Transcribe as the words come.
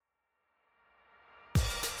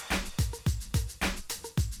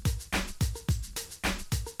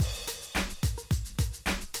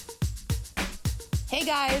Hey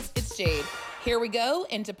guys, it's Jade. Here we go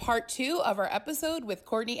into part 2 of our episode with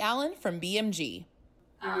Courtney Allen from BMG.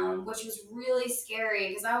 Which was really scary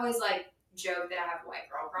because I always joke that I have white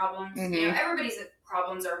girl problems. Mm-hmm. You know, everybody's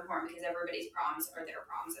problems are important because everybody's problems are their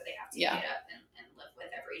problems that they have to get up and live with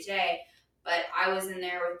every day. But I was in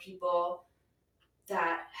there with people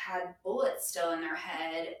that had bullets still in their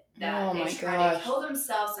head that they tried to kill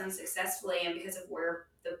themselves unsuccessfully, and because of where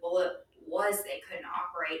the bullet was, they couldn't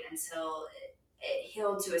operate until it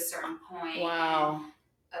healed to a certain point. Wow.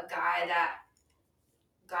 And a guy that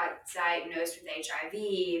got diagnosed with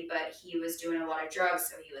HIV, but he was doing a lot of drugs,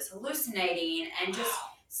 so he was hallucinating, and just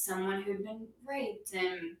someone who'd been raped,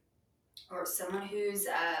 and or someone whose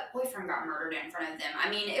boyfriend got murdered in front of them. I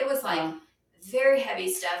mean, it was very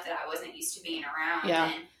heavy stuff that I wasn't used to being around. Yeah.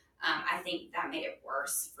 And I think that made it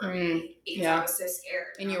worse for me because I was so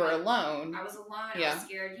scared. And you were alone. I was alone. I was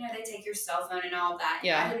scared. You know, they take your cell phone and all that.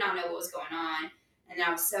 Yeah. I did not know what was going on. And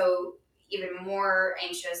I was so even more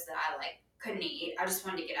anxious that I couldn't eat. I just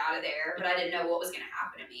wanted to get out of there, but I didn't know what was going to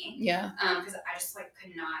happen to me. Yeah. Because I just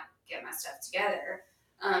could not get my stuff together.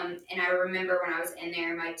 And I remember when I was in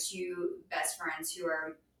there, my two best friends who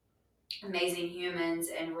are amazing humans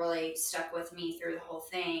and really stuck with me through the whole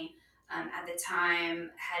thing, at the time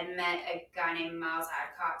had met a guy named Miles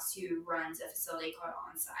Adcox who runs a facility called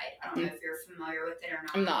Onsite. I don't know if you're familiar with it or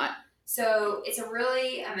not. I'm not. So it's a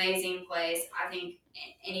really amazing place. I think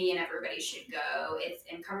any and everybody should go. It's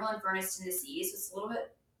in Cumberland Furnace, Tennessee, so it's a little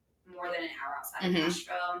bit more than an hour outside of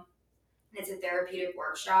Nashville. And it's a therapeutic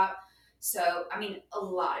workshop. So, I mean, a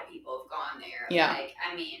lot of people have gone there. Yeah.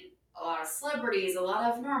 A lot of celebrities, a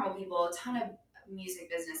lot of normal people, a ton of music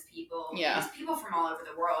business people. Yeah. There's people from all over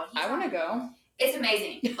the world. I want to go. It's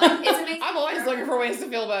amazing. It's amazing. I'm always looking for ways to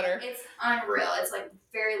feel better. It's unreal. It's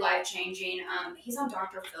very life-changing. He's on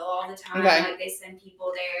Dr. Phil all the time. Okay. They send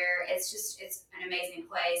people there. It's an amazing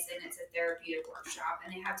place, and it's a therapeutic workshop,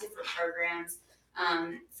 and they have different programs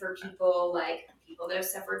for people people that have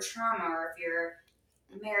suffered trauma, or if your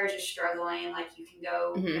marriage is struggling, you can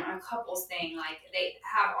go on a couples thing. They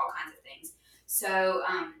have all kinds of things. So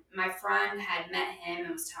my friend had met him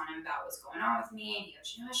and was telling him about what's going on with me, and he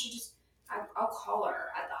goes, I should just I'll call her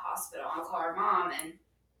at the hospital. I'll call her mom, and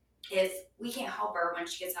if we can't help her when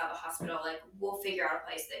she gets out of the hospital, we'll figure out a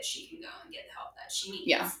place that she can go and get the help that she needs.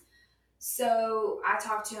 Yeah. So I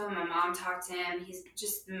talked to him. My mom talked to him. He's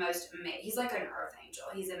just the most amazing. He's like an earth angel.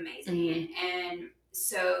 He's amazing. Mm-hmm. And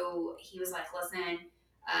so he was like, listen,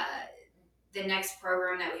 the next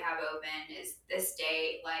program that we have open is this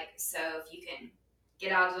date. So if you can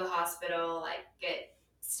get out of the hospital, get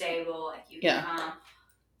stable, you can come.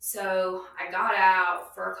 So I got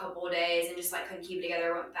out for a couple of days and just couldn't keep it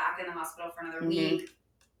together. Went back in the hospital for another week.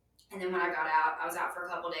 And then when I got out, I was out for a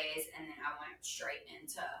couple of days, and then I went straight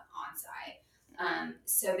into Onsite.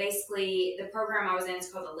 So basically the program I was in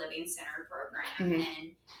is called the Living Centered Program.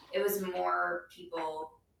 And it was more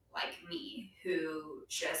people like me who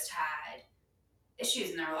just had issues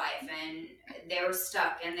in their life, and they were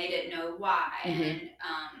stuck and they didn't know why. And,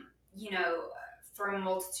 for a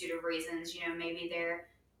multitude of reasons, maybe their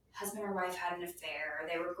husband or wife had an affair, or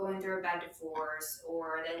they were going through a bad divorce,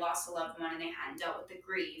 or they lost a loved one and they hadn't dealt with the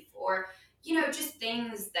grief, or, just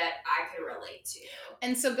things that I could relate to.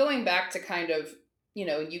 And so going back to kind of, you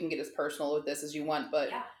can get as personal with this as you want,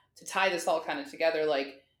 but to tie this all kind of together,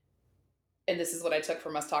 and this is what I took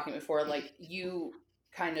from us talking before, you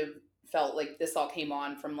kind of felt like this all came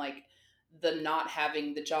on from the not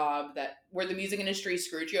having the job where the music industry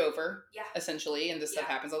screwed you over, essentially, and this stuff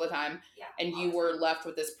happens all the time, and you were left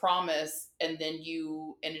with this promise, and then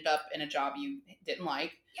you ended up in a job you didn't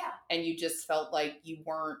like, and you just felt like you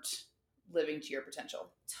weren't living to your potential.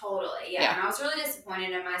 Totally, and I was really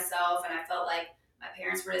disappointed in myself, and I felt like my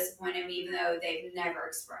parents were disappointed in me, even though they've never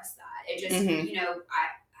expressed that. It just,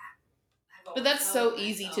 But that's so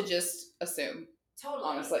easy to just assume. Totally.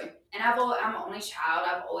 Honestly. And I'm an only child.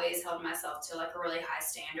 I've always held myself to a really high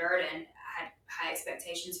standard, and had high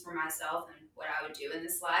expectations for myself and what I would do in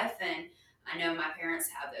this life. And I know my parents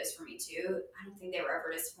have those for me too. I don't think they were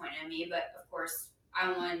ever disappointed in me, but of course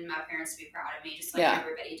I wanted my parents to be proud of me, just like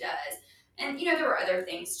everybody does. And, there were other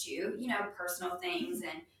things too, personal things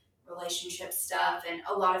and relationship stuff, and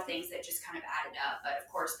a lot of things that just kind of added up. But of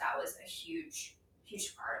course that was a huge,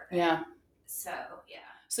 huge part of it. Yeah. So,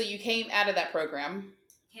 So you came out of that program.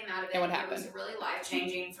 And what happened? It was really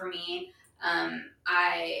life-changing for me.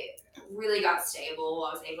 I really got stable.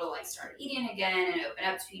 I was able to start eating again and open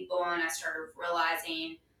up to people, and I started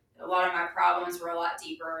realizing that a lot of my problems were a lot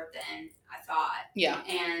deeper than I thought. Yeah.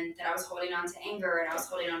 And that I was holding on to anger, and I was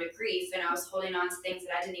holding on to grief, and I was holding on to things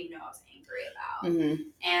that I didn't even know I was angry about. Mm-hmm.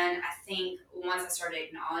 And I think once I started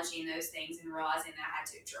acknowledging those things and realizing that I had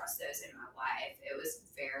to address those in my life, it was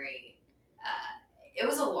very, it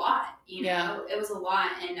was a lot, you know, Yeah. it was a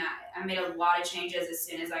lot. And I made a lot of changes as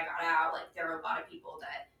soon as I got out. Like, there were a lot of people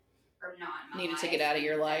that are not in my Needed life to get out of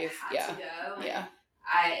your life. had Yeah. to go. And Yeah.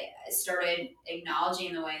 I started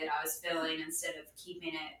acknowledging the way that I was feeling instead of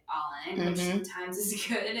keeping it all in, which Mhm. sometimes is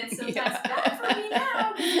good and sometimes Yeah. bad for me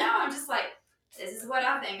now. 'Cause now I'm just like, this is what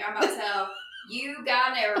I think I'm about to tell you,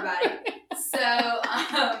 God, and everybody. So,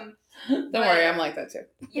 Don't worry, I'm like that too.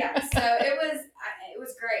 yeah. So it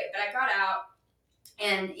was great, but I got out,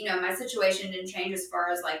 and you know, my situation didn't change as far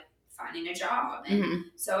as like finding a job, and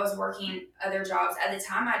Mhm. so I was working other jobs. At the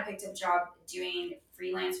time, I picked up a job doing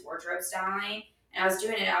freelance wardrobe styling, and I was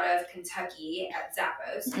doing it out of Kentucky at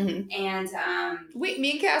Zappos. Mhm. And Wait,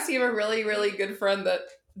 me and Cassie have a really, really good friend that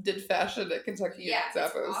did fashion at Kentucky yeah, at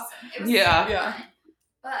Zappos. it's awesome. It was Yeah. so Yeah. fun.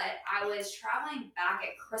 But I was traveling back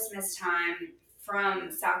at Christmas time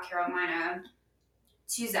from South Carolina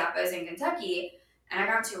to Zappos in Kentucky, and I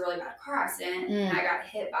got into a really bad car accident, and I got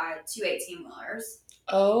hit by two 18-wheelers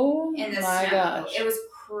Oh in the my snow. gosh. It was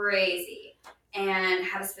crazy. And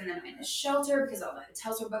had to spend the night in the shelter because all the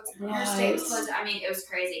hotels were booked and the interstate was closed. I mean, it was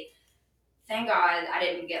crazy. Thank God I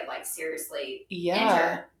didn't get like seriously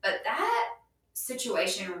injured. But that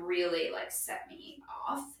situation really like set me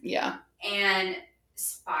off. Yeah. And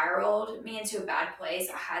spiraled me into a bad place.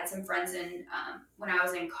 I had some friends when I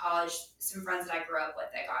was in college, some friends that I grew up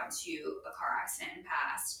with that got into a car accident and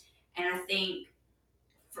passed. And I think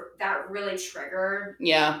that really triggered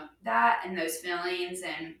that and those feelings,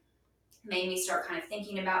 and made me start kind of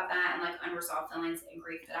thinking about that and like unresolved feelings and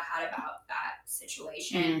grief that I had about that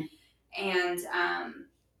situation. And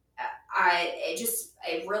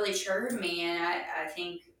it really triggered me, and I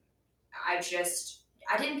think I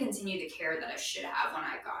didn't continue the care that I should have when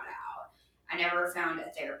I got out. I never found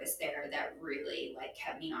a therapist there that really like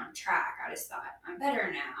kept me on track. I just thought, I'm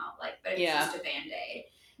better now, like, but it's just a Band-Aid.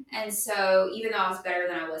 And so even though I was better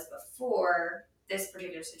than I was before, this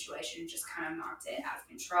particular situation just kind of knocked it out of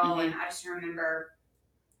control. And I just remember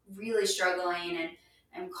really struggling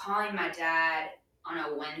and calling my dad on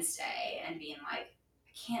a Wednesday and being like,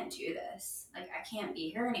 I can't do this. Like, I can't be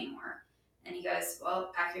here anymore. And he goes,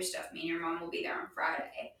 well, pack your stuff. Me and your mom will be there on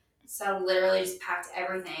Friday. So I literally just packed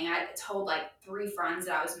everything. I told like 3 friends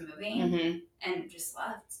that I was moving and just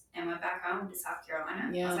left and went back home to South Carolina.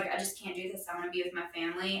 I was like, I just can't do this. I want to be with my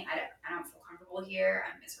family. I don't feel comfortable here.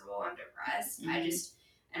 I'm miserable. I'm depressed.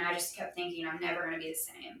 I just kept thinking, I'm never going to be the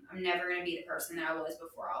same. I'm never going to be the person that I was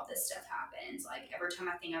before all this stuff happens. Like, every time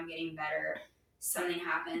I think I'm getting better, something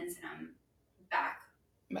happens and I'm back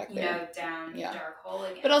there. Down the dark hole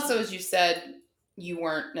again. But also, as you said, you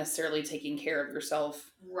weren't necessarily taking care of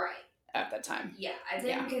yourself at that time. Yeah, I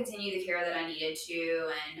didn't continue the care that I needed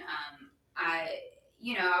to, and I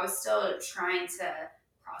was still trying to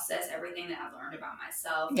process everything that I've learned about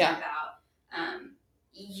myself and about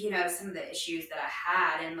some of the issues that I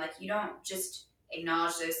had, and like, you don't just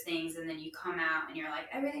acknowledge those things and then you come out and you're like,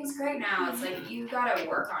 everything's great now. It's like, you gotta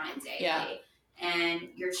work on it daily. And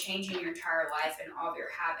you're changing your entire life and all of your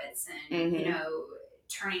habits, and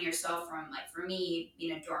turning yourself from, like, for me,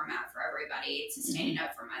 being a doormat for everybody to standing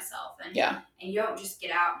up for myself. And you don't just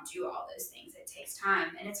get out and do all those things. It takes time,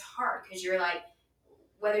 and it's hard because you're like,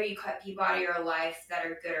 whether you cut people out of your life that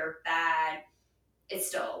are good or bad, it's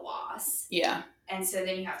still a loss. Yeah. And so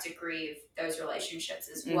then you have to grieve those relationships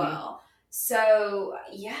as well. So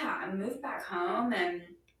I moved back home, and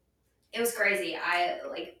it was crazy. I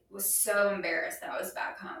was so embarrassed that I was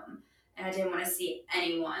back home, and I didn't want to see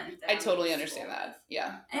anyone. I totally understand that.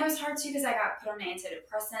 Yeah. And it was hard too because I got put on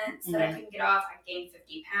antidepressants that I couldn't get off. I gained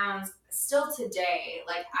 50 pounds. Still today,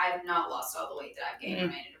 like, I've not lost all the weight that I've gained on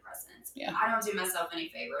antidepressants. Yeah. I don't do myself any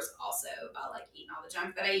favors also by like eating all the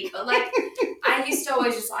junk that I eat. But like, I used to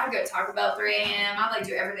always I'd go to Taco Bell at 3 a.m. I'd like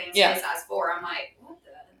do everything in size 4. I'm like, what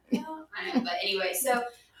the hell? I know. But anyway, so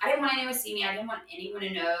I didn't want anyone to see me. I didn't want anyone to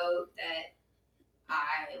know that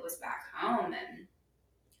I was back home, and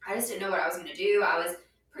I just didn't know what I was going to do. I was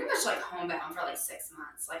pretty much like homebound for like 6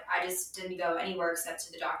 months. Like, I just didn't go anywhere except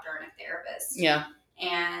to the doctor and a therapist. Yeah.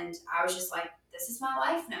 And I was just like, this is my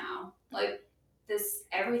life now. Like, this,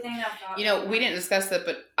 everything I've got. We didn't discuss that,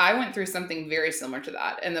 but I went through something very similar to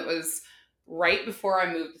that. And that was right before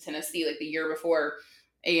I moved to Tennessee, like the year before.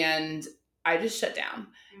 And I just shut down.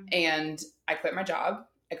 And I quit my job.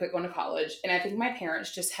 I quit going to college. And I think my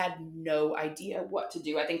parents just had no idea what to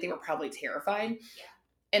do. I think they were probably terrified. Yeah.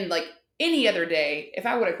 And like, any other day, if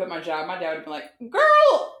I would have quit my job, my dad would have been like,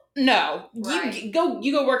 girl, no, Right. you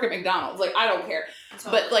go work at McDonald's. Like, I don't care.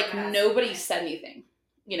 Totally. But like, nobody said anything,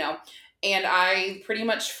 you know? And I pretty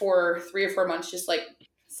much for 3 or 4 months just like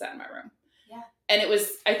sat in my room. Yeah. And it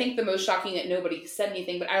was, I think, the most shocking that nobody said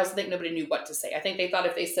anything, but I also think nobody knew what to say. I think they thought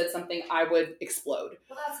if they said something, I would explode.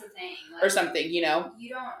 Well, that's the thing. Like, or something, you know? You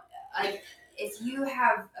don't, like, if you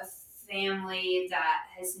have a family that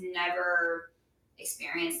has never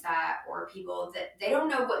experienced that, or people that they don't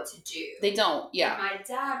know what to do. They don't, yeah. And my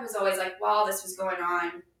dad was always like, while this was going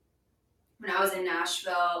on, when I was in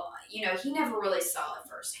Nashville, you know, he never really saw it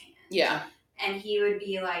firsthand. Yeah. And he would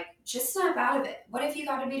be like, just snap out of it. What if you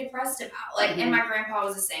got to be depressed about? Like, and my grandpa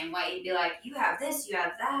was the same way. He'd be like, you have this, you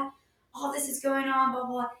have that. All this is going on, blah,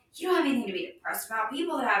 blah, blah. You don't have anything to be depressed about.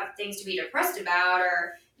 People that have things to be depressed about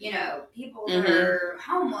are, you know, people that are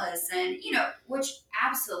homeless and, you know, which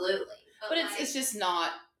absolutely. But it's just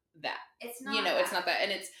not that. It's not, you know, it's not that.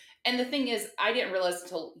 And the thing is, I didn't realize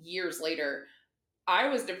until years later, I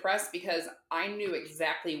was depressed because I knew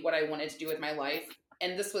exactly what I wanted to do with my life.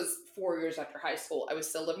 And this was 4 years after high school. I was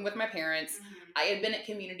still living with my parents. I had been at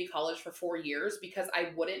community college for 4 years because I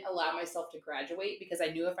wouldn't allow myself to graduate because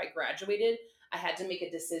I knew if I graduated, I had to make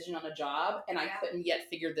a decision on a job and I couldn't yet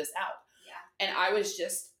figure this out. Yeah. And I was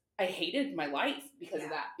just, I hated my life because of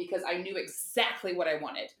that, because I knew exactly what I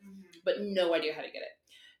wanted, but no idea how to get it.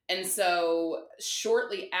 And so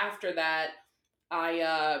shortly after that,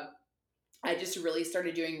 I just really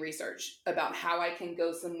started doing research about how I can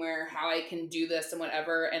go somewhere, how I can do this and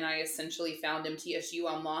whatever. And I essentially found MTSU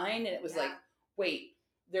online, and it was like, wait,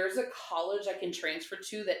 there's a college I can transfer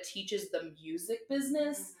to that teaches the music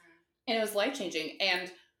business. And it was life-changing.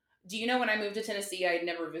 And do you know, when I moved to Tennessee, I had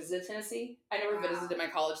never visited Tennessee. I never visited my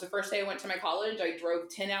college. The first day I went to my college, I drove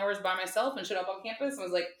 10 hours by myself and showed up on campus and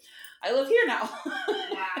was like, I live here now.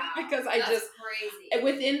 Wow. Because That's crazy.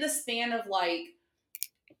 Within the span of like,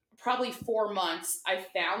 probably 4 months, I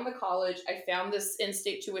found the college. I found this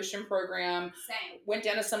in-state tuition program. Same. Went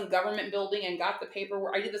down to some government building and got the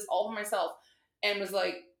paperwork. I did this all by myself and was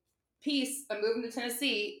like, peace, I'm moving to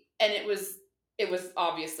Tennessee. And it was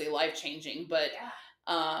obviously life-changing. But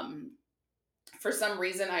for some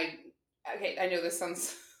reason, I know this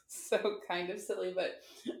sounds so kind of silly, but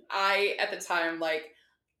at the time, like,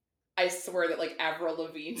 I swear that like Avril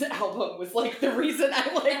Lavigne's album was like the reason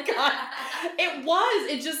I like got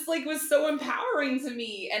it just like was so empowering to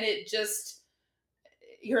me. And it just,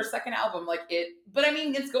 her second album, like it, but I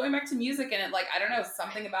mean, it's going back to music, and it like, I don't know,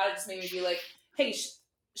 something about it just made me be like, hey,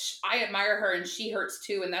 I admire her and she hurts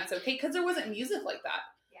too, and that's okay. Cause there wasn't music like that.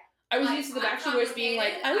 I was used to the Backstreet Boys being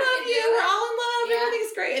like, I love you, we're all in love,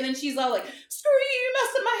 everything's great. And then she's all like, screw you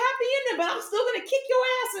messed up my happy ending, but I'm still going to kick your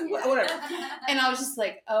ass and whatever. And I was just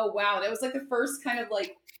like, oh, wow. That was like the first kind of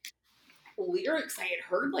like lyrics I had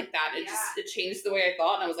heard like that. It changed the way I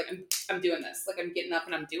thought. And I was like, I'm doing this. Like, I'm getting up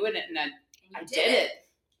and I'm doing it. And I did it.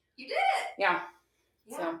 You did it. Yeah.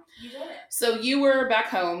 So you did it. So you were back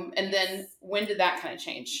home. And then when did that kind of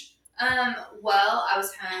change? Well, I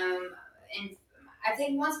was home in, I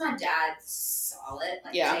think once my dad saw it,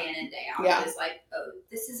 like day in and day out, it was like, oh,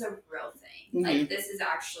 this is a real thing. Like, this is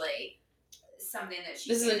actually something that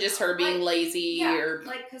she. This isn't just her being lazy or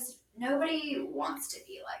like, because nobody wants to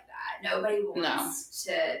be like that. Nobody wants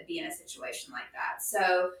to be in a situation like that.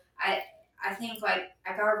 So I think like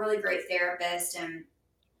I got a really great therapist, and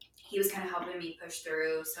he was kind of helping me push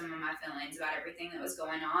through some of my feelings about everything that was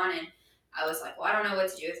going on. And I was like, well, I don't know what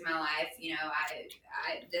to do with my life. You know,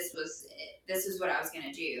 this is what I was going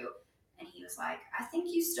to do. And he was like, I think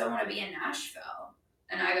you still want to be in Nashville.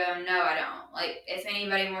 And I go, no, I don't. Like, if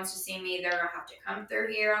anybody wants to see me, they're going to have to come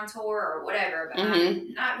through here on tour or whatever. But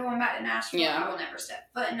I'm not going back to Nashville. I will never step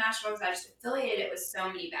foot in Nashville because I just affiliated it with so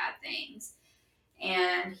many bad things.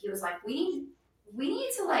 And he was like, we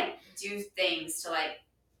need to, like, do things to, like,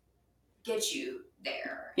 get you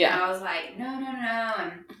there. Yeah. And I was like, no.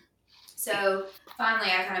 And so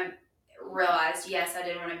finally I kind of realized, yes, I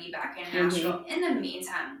did want to be back in Nashville. In the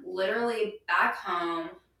meantime, literally back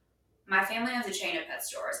home, my family owns a chain of pet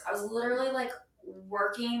stores. I was literally like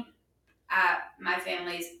working at my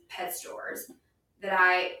family's pet stores that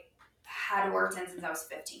I had worked in since I was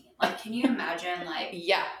 15. Like, can you imagine like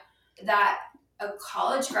that a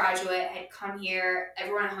college graduate had come here,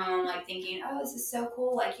 everyone at home like thinking, oh, this is so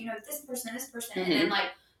cool. Like, you know, this person, and then like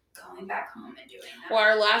going back home and doing that. Well,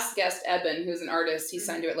 our last guest, Eben, who's an artist, he's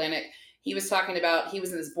signed to Atlantic. He was talking about, he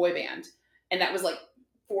was in this boy band, and that was like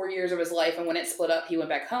 4 years of his life. And when it split up, he went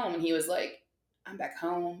back home, and he was like, I'm back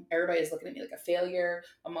home. Everybody's looking at me like a failure.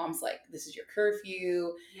 My mom's like, this is your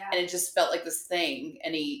curfew. And it just felt like this thing.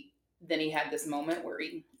 And then he had this moment where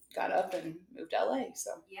he got up and moved to LA.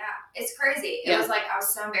 So yeah, it's crazy. It was like I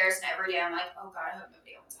was so embarrassed, and every day I'm like, oh God, I hope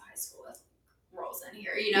nobody I went to high school with rolls in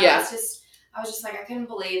here. It's just I was just like I couldn't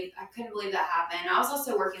believe that happened. I was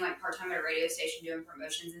also working like part time at a radio station doing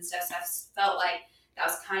promotions and stuff. So I felt like that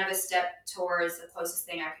was kind of a step towards the closest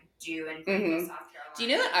thing I could do in Greenville, South Carolina. Do you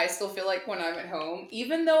know that I still feel like when I'm at home,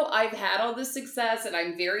 even though I've had all this success and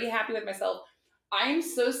I'm very happy with myself, I'm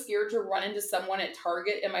so scared to run into someone at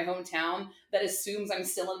Target in my hometown that assumes I'm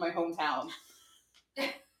still in my hometown.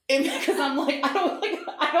 And because I'm like, I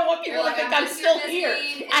don't want people to think I'm still here.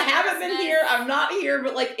 I haven't been here. I'm not here,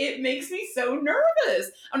 but like it makes me so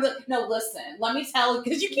nervous. I'm like, no, listen, let me tell,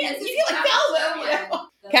 because you can't like tell them.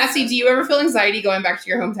 Cassie, do you ever feel anxiety going back to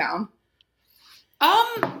your hometown?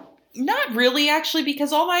 Not really, actually,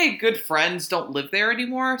 because all my good friends don't live there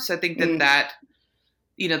anymore. So I think that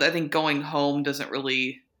I think going home doesn't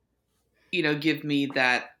really, give me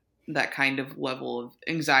that kind of level of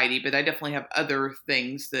anxiety. But I definitely have other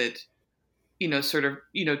things that, sort of,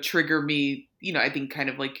 trigger me, I think kind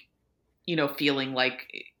of like, feeling like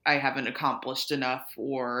I haven't accomplished enough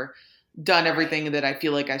or done everything that I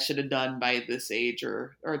feel like I should have done by this age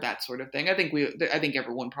or that sort of thing. I think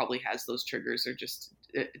everyone probably has those triggers or just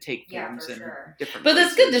take forms in different But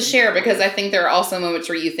that's good to share because I think there are also moments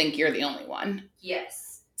where you think you're the only one.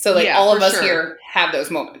 Yes. So like all of us here have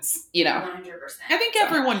those moments, 100%. I think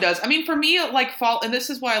everyone does. I mean, for me, like and this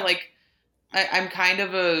is why like I'm kind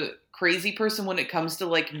of a crazy person when it comes to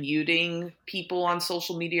like muting people on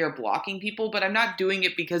social media or blocking people, but I'm not doing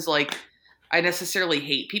it because like I necessarily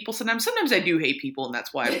hate people. Sometimes I do hate people, and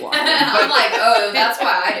that's why I block them. I'm like, oh, that's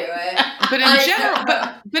why I do it.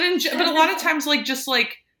 But in general, but a lot of times, like, just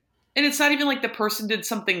like, and it's not even like the person did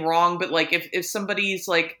something wrong, but like if somebody's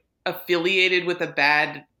like affiliated with a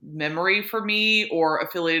bad memory for me or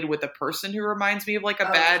affiliated with a person who reminds me of like a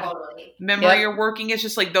bad memory or working, it's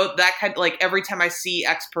just like that kind of like every time I see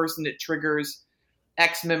X person, it triggers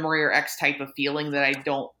X memory or X type of feeling that I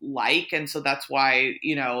don't like, and so that's why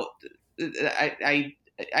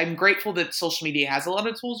I'm grateful that social media has a lot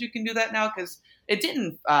of tools you can do that now because it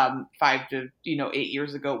didn't 5 to 8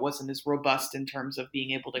 years ago. It wasn't as robust in terms of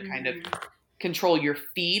being able to kind of control your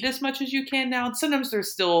feed as much as you can now. And sometimes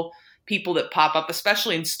there's still people that pop up,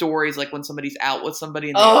 especially in stories, like when somebody's out with somebody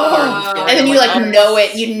and they the story, and then you like know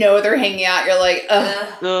it, they're hanging out. You're like,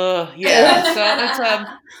 yeah. So it's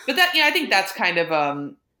but that I think that's kind of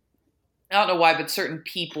I don't know why, but certain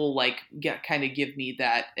people like kind of give me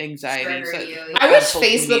that anxiety. So, I wish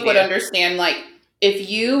Facebook would understand, like, if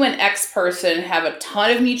you and X person have a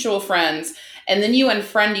ton of mutual friends and then you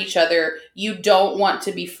unfriend each other, you don't want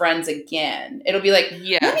to be friends again. It'll be like,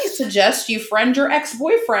 let me suggest you friend your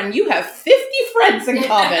ex-boyfriend. You have 50 friends in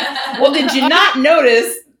common. Well, did you not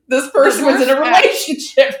notice this person was in a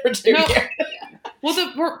relationship for 2 years? Well,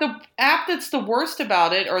 the app that's the worst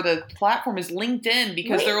about it, or the platform, is LinkedIn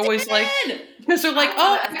because they're always like,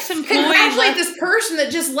 oh, ex-employee. Congratulate this person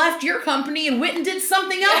that just left your company and went and did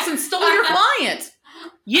something else and stole your client.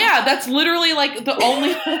 Yeah, that's literally like the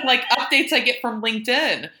only like updates I get from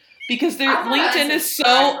LinkedIn because LinkedIn is so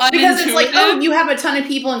unintuitive. Because it's like, oh, you have a ton of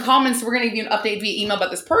people in common, so we're going to give you an update via email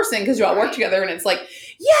about this person because you all work together, and it's like, I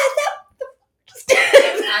know.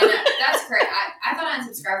 That's great. I thought I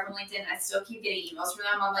unsubscribed from LinkedIn. I still keep getting emails from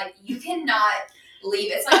them. I'm like, you cannot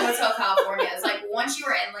leave. It's like Hotel California. It's like once you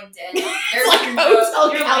are in LinkedIn, there's like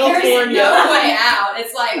Hotel California. There's no way out.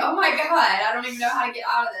 It's like, oh my God, I don't even know how to get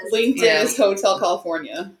out of this. LinkedIn is Hotel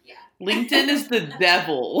California. Yeah. LinkedIn is the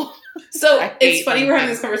devil. So it's funny we're having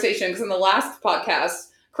this conversation because in the last podcast,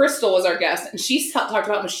 Crystal was our guest, and she talked about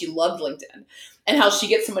how much she loved LinkedIn and how she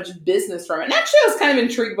gets so much business from it. And actually, I was kind of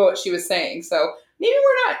intrigued by what she was saying. So maybe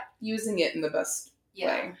we're not using it in the best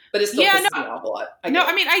way, but it's still pisses me off a lot. I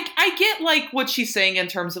mean, I get like what she's saying in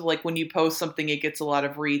terms of like when you post something, it gets a lot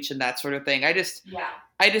of reach and that sort of thing. I just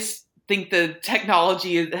think the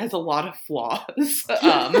technology has a lot of flaws. That's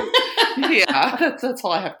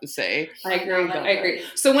all I have to say. I agree.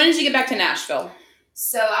 So when did you get back to Nashville?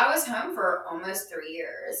 So I was home for almost 3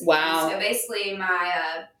 years. Wow. And so basically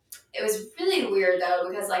it was really weird though,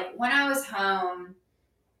 because like when I was home,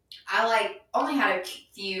 I like only had a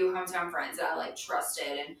few hometown friends that I like trusted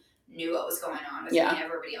and knew what was going on with me, and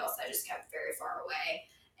everybody else I just kept very far away.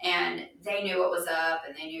 And they knew what was up,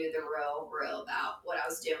 and they knew the real about what I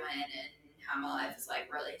was doing and how my life is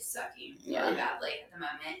like really sucking really badly at the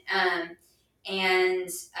moment.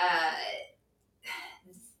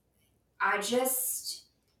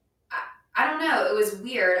 I don't know. It was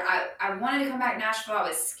weird. I wanted to come back to Nashville. I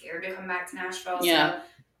was scared to come back to Nashville. Yeah. So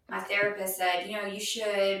my therapist said, you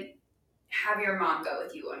should have your mom go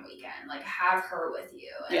with you one weekend. Like, have her with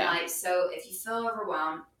you. And like, so if you feel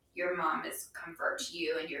overwhelmed, your mom is comfort to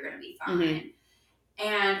you and you're going to be fine.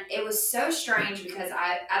 And it was so strange because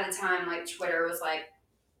at the time, like, Twitter was like,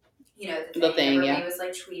 the thing everybody was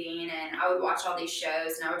like tweeting, and I would watch all these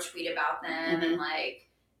shows and I would tweet about them, and like,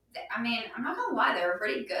 I mean, I'm not gonna lie, they were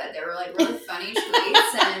pretty good. They were like really funny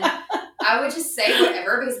tweets, and I would just say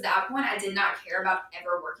whatever, because at that point I did not care about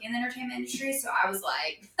ever working in the entertainment industry. So I was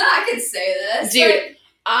like, I can say this, dude. Like,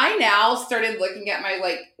 I now started looking at my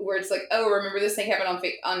where it's like, oh, remember this thing happened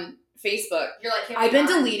on Facebook. You're like, I've been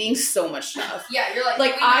deleting so much stuff. Yeah, you're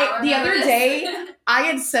like the other day I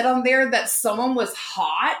had said on there that someone was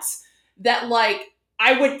hot, that like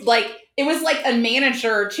I would like. It was like a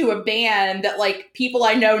manager to a band that like people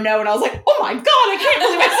I know, and I was like, oh my god, I can't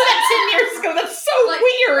believe I said that 10 years ago. That's so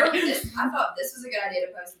weird. I thought this was a good idea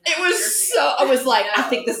to post. It was so. I was like, I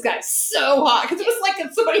think this guy's so hot, because it was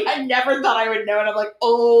like somebody I never thought I would know, and I'm like,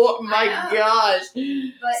 oh my gosh.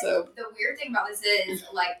 But the weird thing about this is,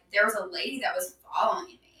 like, there was a lady that was following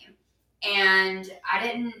me, and I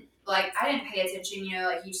didn't pay attention.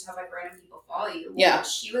 Like, you just have like random people follow you. Well, yeah.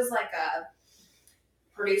 She was like a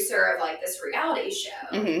producer of like this reality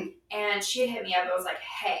show, and she had hit me up and was like,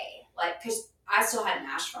 hey, like, because I still had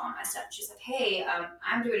Nashville on my stuff. She's like, hey,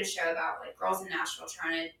 I'm doing a show about like girls in Nashville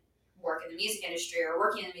trying to work in the music industry or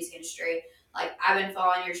working in the music industry. Like, I've been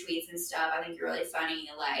following your tweets and stuff. I think you're really funny.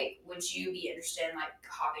 Like, would you be interested in like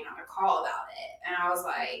hopping on a call about it? And I was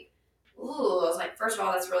like, ooh. I was like, first of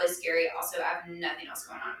all, that's really scary. Also, I have nothing else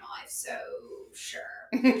going on in my life, so sure.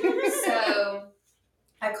 So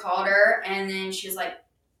I called her, and then she was like,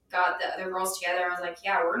 got the other girls together, and I was like,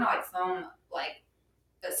 yeah, we're gonna like film like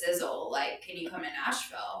a sizzle. Like, can you come to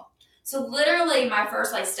Nashville? So literally my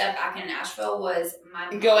first like step back in Nashville was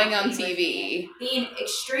my going on TV, being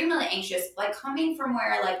extremely anxious, like coming from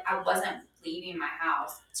where like I wasn't leaving my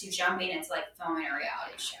house to jumping into like filming a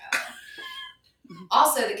reality show.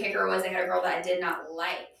 Also, the kicker was they had a girl that I did not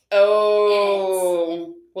like.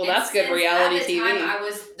 Oh, well, that's good reality at the TV. Time, I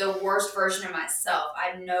was the worst version of myself. I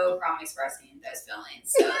had no problem expressing those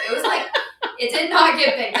feelings. So it was like, it did not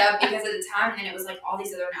get picked up, because at the time, then it was like all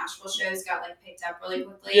these other Nashville shows got like picked up really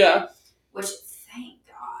quickly. Yeah. Which, thank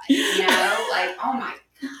God, like, oh my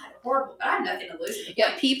God, horrible. But I have nothing to lose.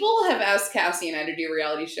 Yeah, people have asked Cassie and I to do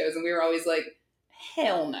reality shows, and we were always like,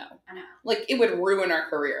 hell no. I know. Like, it would ruin our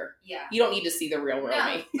career. Yeah. You don't need to see the real no,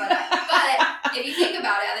 me. But if you think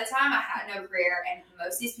about it, at the time I had no career, and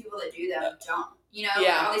most of these people that do them don't.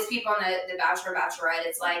 Yeah. All these people on the Bachelor, Bachelorette,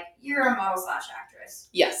 it's like, you're a model / actress.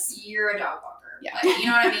 Yes. You're a dog walker. Yeah. Like, you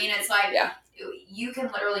know what I mean? It's like, yeah. You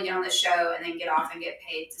can literally get on the show and then get off and get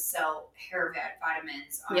paid to sell hair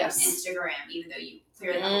vitamins on Instagram, even though you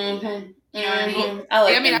clearly don't believe it. You know what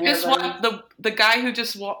I mean? I just want the guy who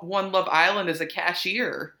just won Love Island as a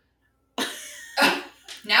cashier.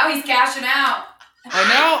 Now he's cashing out. I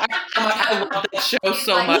know. I love that show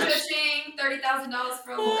so much. He's pushing $30,000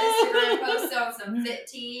 for a little Instagram post on some Fit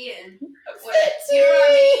Tea and what? You know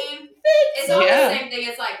what I mean? It's all the same thing.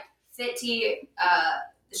 It's like Fit Tea,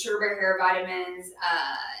 the sugar bear hair vitamins,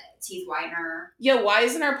 teeth whitener. Yo, why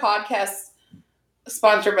isn't our podcast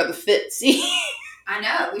sponsored by the Fit Tea? I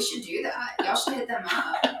know, we should do that. Y'all should hit them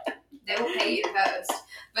up. They will pay you to post.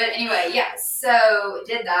 But anyway, yeah, so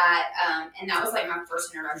did that, and that was like my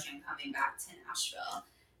first introduction coming back to Nashville.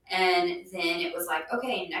 And then it was like,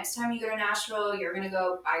 okay, next time you go to Nashville, you're going to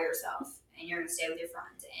go by yourself, and you're going to stay with your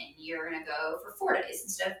friends, and you're going to go for 4 days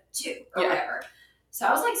instead of 2 or whatever. So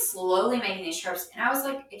I was like slowly making these trips, and I was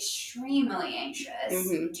like extremely anxious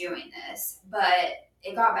doing this, but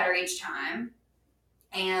it got better each time.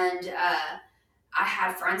 And I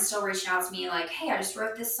had friends still reaching out to me like, hey, I just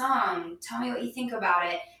wrote this song. Tell me what you think about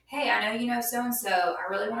it. Hey, I know you know so-and-so. I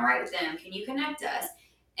really want to write with them. Can you connect us?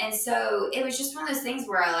 And so it was just one of those things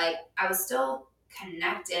where I was still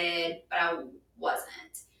connected, but I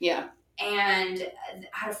wasn't. Yeah. And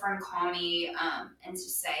I had a friend call me and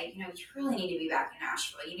just say, you really need to be back in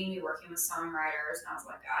Nashville. You need to be working with songwriters. And I was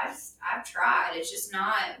like, guys, I've tried. It's just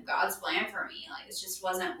not God's plan for me. Like, it just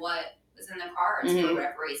wasn't what was in the cards for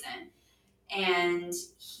whatever reason. And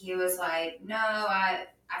he was like, no, I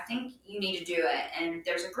think you need to do it. And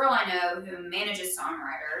there's a girl I know who manages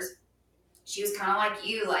songwriters. She was kind of like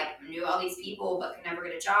you, like knew all these people but could never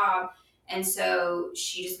get a job. And so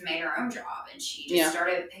she just made her own job, and she just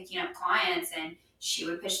started picking up clients, and she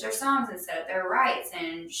would pitch their songs and set up their rights,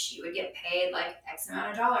 and she would get paid like X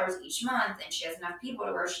amount of dollars each month, and she has enough people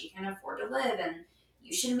to where she can afford to live, and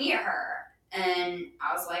you should meet her. And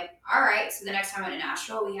I was like, all right. So the next time I went to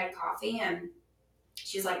Nashville, we had coffee, and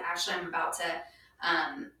she was like, actually, I'm about to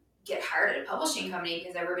get hired at a publishing company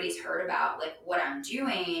because everybody's heard about like what I'm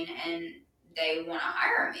doing, and they want to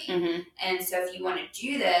hire me. Mm-hmm. And so if you want to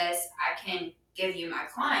do this, I can give you my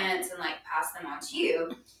clients and like pass them on to you.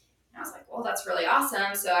 And I was like, well, that's really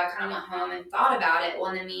awesome. So I kind of went home and thought about it.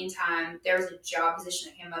 Well, in the meantime, there was a job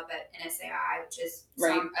position that came up at NSAI, which is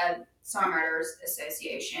Songwriters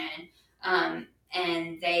Association.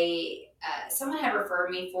 And they, someone had referred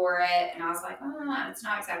me for it, and I was like, oh, it's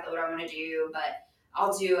not exactly what I want to do, but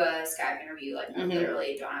I'll do a Skype interview. Like, I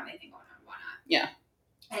literally don't have anything going on. Why not? Yeah.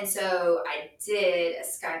 And so I did a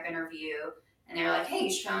Skype interview, and they were like, hey,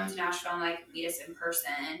 you should come to Nashville and, like, meet us in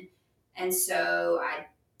person. And so I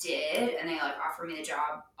did, and they, like, offered me the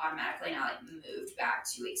job automatically, and I, like, moved back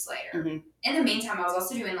 2 weeks later. Mm-hmm. In the meantime, I was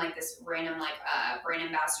also doing, like, this random, like, brand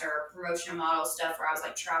ambassador promotional model stuff where I was,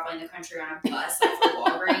 like, traveling the country on a bus, like, for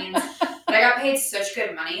Walgreens. But I got paid such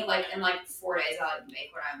good money. Like, in, like, 4 days, I, like, make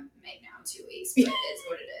what I make now in 2 weeks. But it is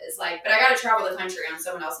what it is. Like, but I got to travel the country on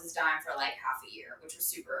someone else's dime for, like, half a year, which was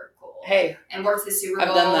super cool. Hey. And worked the Super Bowl.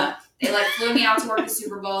 I've done that. They, like, flew me out to work the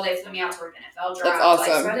Super Bowl. They flew me out to work NFL draft. That's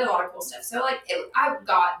awesome. Like, so I did a lot of cool stuff. So, like, I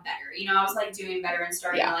got better. You know, I was, like, doing better and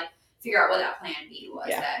starting to, like, figure out what that plan B was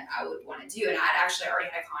that I would want to do. And I'd actually already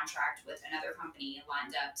had a contract with another company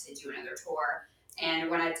lined up to do another tour. And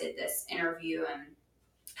when I did this interview and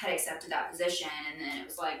had accepted that position, and then it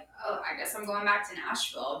was like, oh, I guess I'm going back to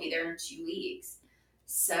Nashville. I'll be there in 2 weeks.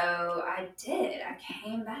 So I did. I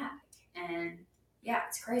came back. And, yeah,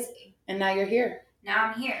 it's crazy. And now you're here. Now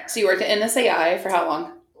I'm here. So you worked at NSAI for how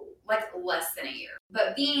long? Like, less than a year.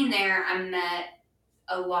 But being there, I met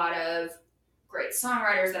a lot of great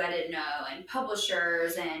songwriters that I didn't know, and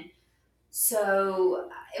publishers, and so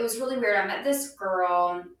it was really weird. I met this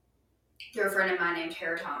girl through a friend of mine named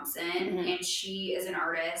Tara Thompson, and she is an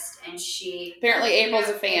artist, and she... Apparently April's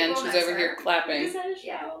a fan. She's over here clapping. She was at a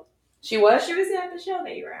show. She was? She was at the show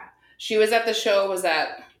that you were at. She was at the show, was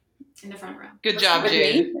that... In the front row. Good job, with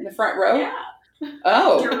Jade. me in the front row? Yeah.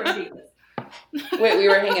 Oh. Wait, we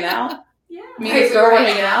were hanging out? Yeah. Me and this girl were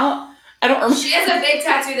hanging out? I don't remember. She has a big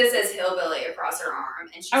tattoo that says Hillbilly across her arm.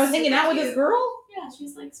 And she's I was hanging out with this girl? Yeah,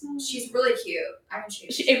 she's like small. She's really cute. I can show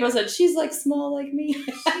you. April said, she's like small like me.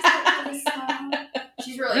 She's like really small.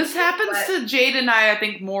 She's really This cute, happens to Jade and I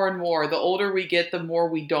think, more and more. The older we get, the more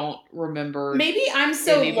we don't remember. Maybe I'm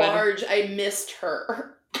so anybody. large, I missed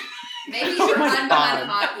her. Maybe Oh you're my hiding God. behind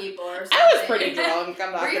hot people or something. I was pretty drunk,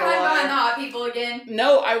 I'm not Were you gonna hiding behind the lie. hot people again?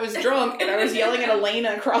 No, I was drunk, and I was yelling at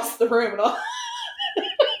Elena across the room. And all.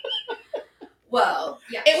 Well,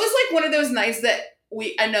 yeah. It was like one of those nights that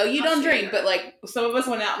I know you I'll don't show drink, you. but like some of us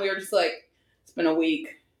went out and we were just like, it's been a week.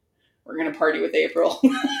 We're going to party with April.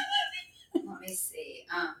 Let me see.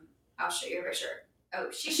 I'll show you a picture. Oh,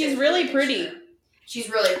 She's really pretty. She's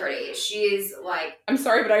really pretty. She's like, I'm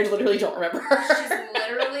sorry, but I literally don't remember her. she's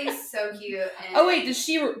literally so cute. And Oh, wait, did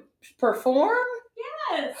she perform?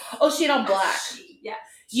 Yes. Oh, she had on black. Yes.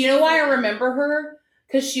 You know why I remember her?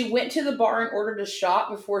 Because she went to the bar and ordered a shot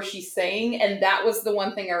before she sang, and that was the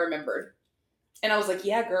one thing I remembered. And I was like,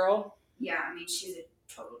 yeah, girl. Yeah, I mean, she's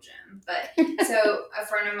a total gem. But so a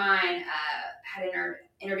friend of mine had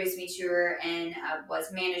introduced me to her and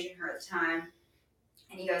was managing her at the time.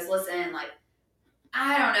 And he goes, listen, like,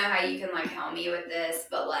 I don't know how you can, like, help me with this,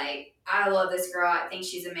 but, like, I love this girl. I think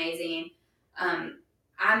she's amazing. I'm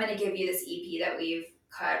going to give you this EP that we've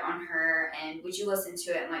cut on her, and would you listen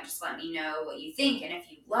to it and, like, just let me know what you think? And if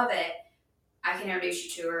you love it, I can introduce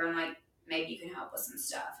you to her, and, like, maybe you can help with some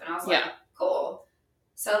stuff. And I was like, cool.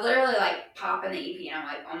 So I literally, like, pop in the EP, and I'm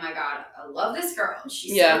like, oh, my God, I love this girl.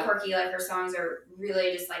 She's so quirky. Like, her songs are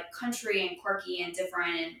really just, like, country and quirky and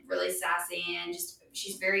different and really sassy, and just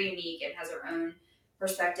she's very unique and has her own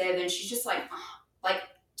perspective, and she's just, like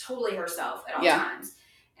totally herself at all times.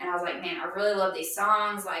 And I was like, man, I really love these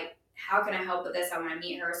songs. Like, how can I help with this? I want to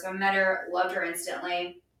meet her. So I met her, loved her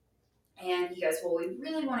instantly. And he goes, well, we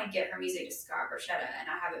really want to get her music to Scott Borchetta, and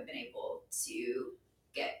I haven't been able to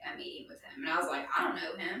get a meeting with him. And I was like, I don't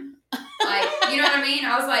know him. Like, you know what I mean?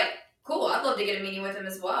 I was like, cool, I'd love to get a meeting with him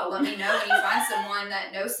as well. Let me know when you find someone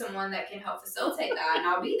that knows someone that can help facilitate that, and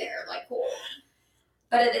I'll be there. Like, cool.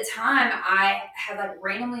 But at the time, I had, like,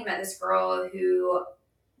 randomly met this girl who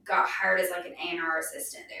got hired as, like, an A&R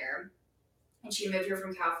assistant there. And she moved here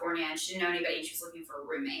from California, and she didn't know anybody, and she was looking for a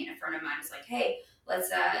roommate. And a friend of mine was like, hey,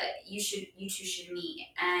 let's, you two should meet.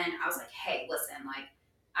 And I was like, hey, listen, like,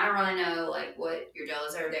 I don't really know, like, what your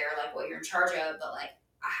deals are there, like, what you're in charge of, but, like,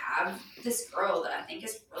 I have this girl that I think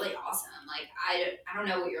is really awesome. Like, I don't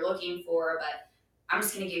know what you're looking for, but I'm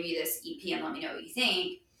just going to give you this EP and let me know what you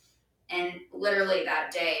think. And literally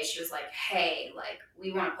that day, she was like, hey, like,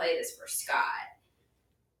 we want to play this for Scott.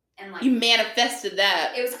 And like You manifested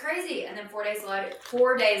that. it was crazy. And then 4 days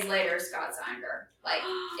later, Scott signed her. Like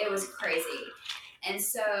it was crazy. And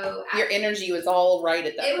so Your energy was all right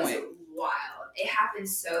at that it point. was wild. It happened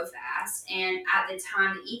so fast. And at the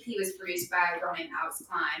time, the EP was produced by a girl named Alex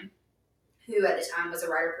Klein, who at the time was a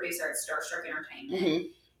writer-producer at Starstruck Entertainment.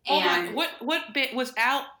 Mm-hmm. And what bit was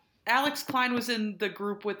Alex Klein was in the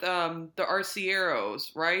group with the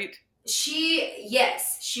Arcieros, right? she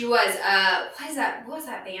was. What was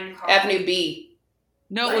that band called? Avenue B.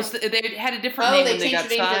 No, What? it was they had a different name they when they changed got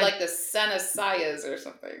the name to signed. like the Senasayas or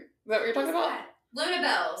something. Is that what you're talking about? Luna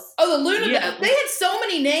Bells. Oh, the Luna Yeah. Bells. They had so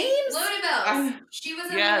many names. Luna Bells. She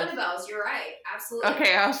was in Yes. Luna Bells. You're right. Absolutely.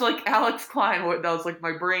 Okay, I was like Alex Klein. That was like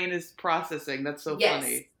my brain is processing. That's so Yes.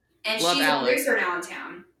 funny. And Love she's Alex. a producer now in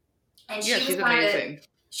town. And Yeah, she she's was one of the- amazing.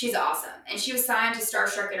 She's awesome. And she was signed to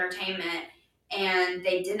Starstruck Entertainment, and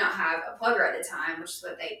they did not have a plugger at the time, which is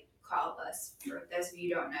what they call us, for those of you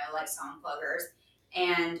who don't know, like song pluggers.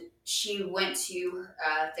 And she went to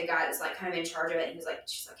the guy that's like kind of in charge of it, and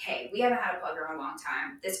she's like, hey, we haven't had a plugger in a long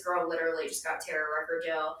time. This girl literally just got Terra record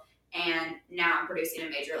deal, and now I'm producing a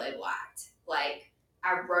major label act. Like,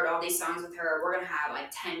 I wrote all these songs with her. We're going to have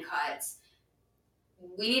like 10 cuts.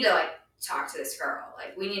 We need to like talk to this girl.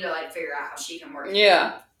 Like, we need to like figure out how she can work.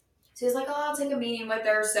 Yeah. So he's like, oh, I'll take a meeting with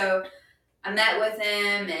her. So I met with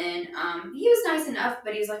him, and he was nice enough,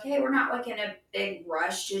 but he was like, hey, we're not like in a big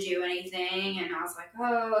rush to do anything. And I was like,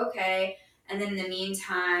 oh, okay. And then in the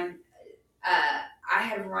meantime, I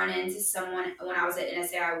had run into someone when I was at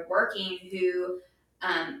NSAI working who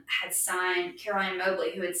had signed Caroline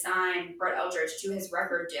Mobley, who had signed Brett Eldridge to his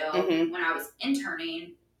record deal when I was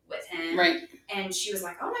interning with him. Right. And she was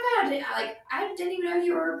like, oh my God, I didn't even know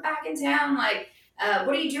you were back in town. Like, what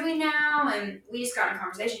are you doing now? And we just got in a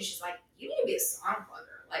conversation. She's like, you need to be a song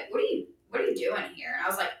plugger. Like, what are you doing here? And I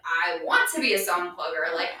was like, I want to be a song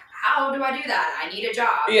plugger. Like, how do I do that? I need a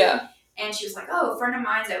job. Yeah. And she was like, oh, a friend of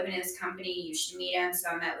mine's opening this company. You should meet him. So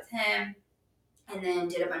I met with him and then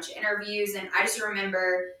did a bunch of interviews. And I just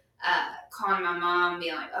remember calling my mom and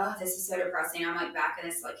being like, oh, this is so depressing. I'm like back in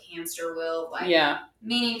this like hamster wheel of like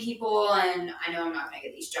meeting people, and I know I'm not going to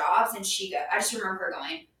get these jobs. And I just remember her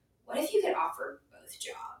going, what if you could offer both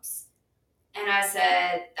jobs? And I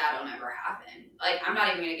said, that'll never happen. Like, I'm not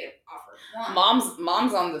even going to get offered one.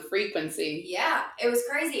 Mom's on the frequency. Yeah, it was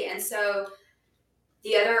crazy. And so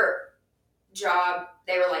the other job,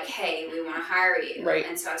 they were like, hey, we want to hire you. Right.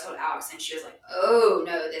 And so I told Alex, and she was like, oh,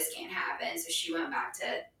 no, this can't happen. So she went back to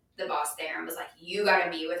the boss there and was like, you got to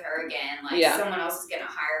meet with her again. Like, someone else is going to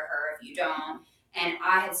hire her if you don't. And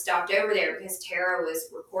I had stopped over there because Tara was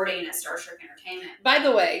recording at Starstruck Entertainment. By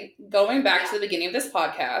the way, going back to the beginning of this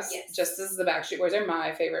podcast, Yes. just as the Backstreet Boys are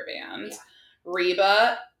my favorite band, Yeah.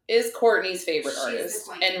 Reba is Courtney's favorite She's the artist,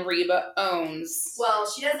 queen. and Reba owns. Well,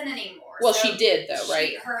 she doesn't anymore. Well, So she did though,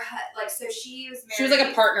 right? So she was married. She was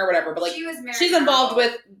like a partner or whatever, but like she was married she's to her involved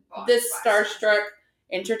with boss this last Starstruck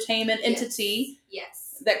Entertainment Yes. entity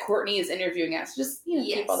Yes. that Courtney is interviewing us. Just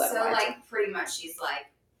keep all that in So mind. like pretty much she's like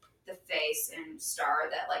the face and star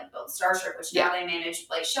that like built Starstruck, which now they manage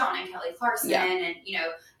Blake Shelton and Kelly Clarkson, and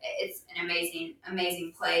it's an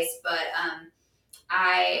amazing place. But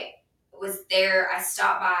I was there. I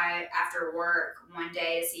stopped by after work one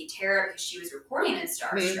day to see Tara because she was recording in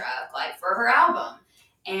Starstruck, like for her album.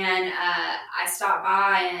 And I stopped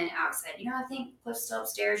by, and Alex said, I think Cliff's still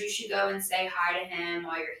upstairs. You should go and say hi to him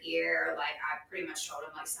while you're here. Like, I pretty much told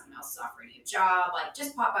him, like, someone else is offering you a job. Like,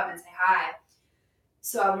 just pop up and say hi.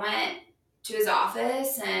 So I went to his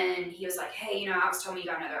office, and he was like, hey, Alex told me you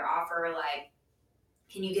got another offer. Like,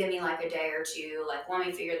 can you give me, like, a day or two? Like, let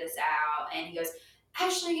me figure this out. And he goes,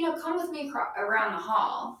 actually, come with me around the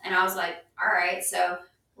hall. And I was like, all right. So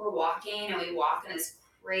we're walking, and we walk in this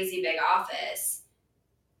crazy big office.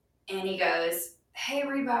 And he goes, hey,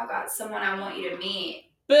 Reba, I've got someone I want you to meet.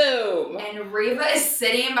 Boom. And Reba is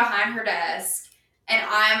sitting behind her desk, and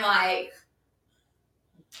I'm like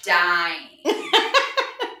dying.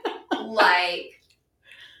 Like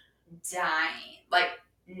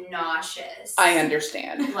nauseous. I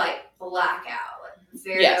understand. Like blackout. Like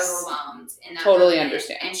very overwhelmed. In that totally moment.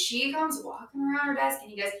 understand. And she comes walking around her desk, and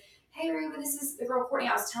he goes, hey, Reba, this is the girl Courtney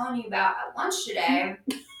I was telling you about at lunch today.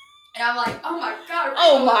 And I'm like, oh my God. Reba,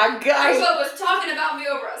 Oh my gosh. Reba was talking about me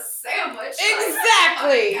over a sandwich.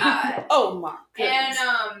 Exactly. Like, oh my God. Oh my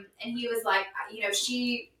goodness. And he was like,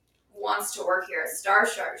 she wants to work here at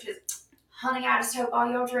Starstruck. She's, honey, I just hope all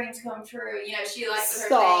your dreams come true. She like with her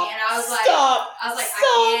thing. And I was like,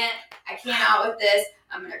 I can't out with this.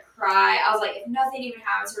 I'm gonna cry. I was like, if nothing even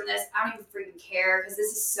happens from this, I don't even freaking care because this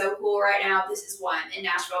is so cool right now. This is why I'm in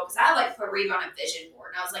Nashville, because I like put Reba on a vision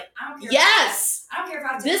board, and I was like, I don't care. Yes. I don't care if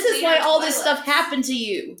I have have to This is clean why her all this toilets. stuff happened to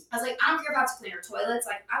you. I was like, I don't care if I have to clean her toilets.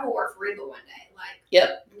 Like, I will work for Reba one day. Like,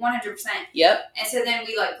 Yep. 100%. Yep. And so then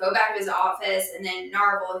we like go back to his office, and then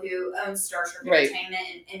Narvel, who owns Starship Right.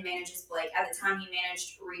 Entertainment and manages Blake. At the time he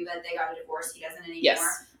managed Reba, they got a divorce. He doesn't anymore.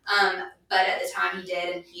 Yes. But at the time he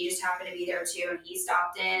did, and he just happened to be there too, and he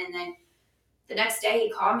stopped in. And then the next day he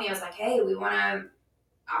called me. I was like, hey, we want to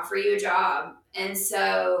offer you a job. And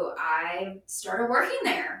so I started working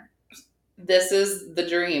there. This is the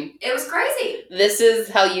dream. It was crazy. This is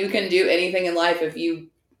how you can do anything in life if you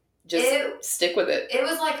just stick with it. It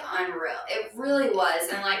was like unreal. It really was.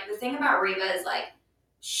 And like the thing about Reba is like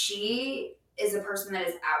she is a person that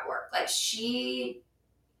is at work. Like she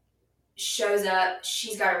shows up,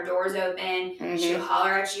 she's got her doors open, she'll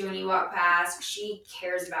holler at you when you walk past. She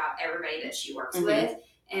cares about everybody that she works with.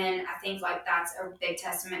 And I think like that's a big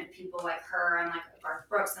testament to people like her and like Garth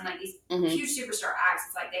Brooks and like these huge superstar acts.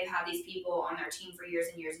 It's like they've had these people on their team for years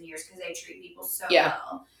and years and years because they treat people so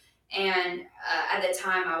well. And at the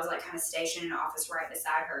time, I was like kind of stationed in an office right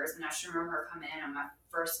beside hers, and I just remember her coming in on my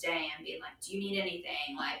first day and being like, "Do you need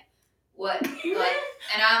anything? Like, what? Like?"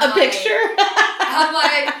 And I'm a picture. I'm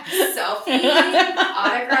like selfie,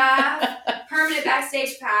 autograph, permanent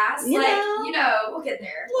backstage pass. We'll get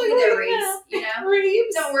there. We'll get there, Reeves.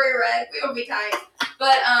 Reeves. Don't worry, Red. We won't be tight.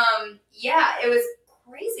 But it was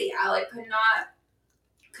crazy. I like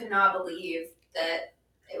could not believe that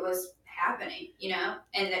it was happening,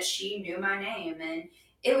 and that she knew my name, and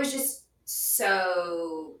it was just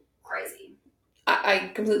so crazy.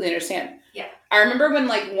 I completely understand. Yeah. I remember when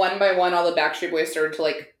like one by one all the Backstreet Boys started to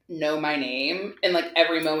like know my name, and like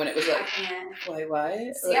every moment it was like, why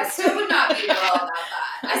what? See, I still would not be well about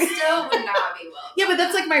that. I still would not be well. Yeah, but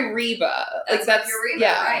that's like my Reba. That's your Reba,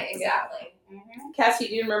 right? Exactly. Yeah. Cassie,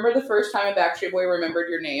 do you remember the first time a Backstreet Boy remembered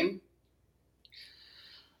your name?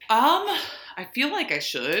 I feel like I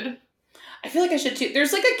should. I feel like I should too.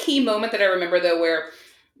 There's like a key moment that I remember though where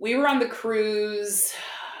we were on the cruise.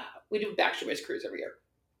 We do Backstreet Boys cruise every year.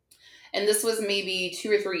 And this was maybe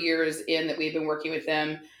 2 or 3 years in that we've been working with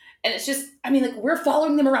them. And it's just, I mean, like we're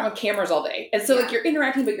following them around with cameras all day. And so like you're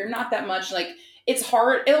interacting, but you're not that much. Like it's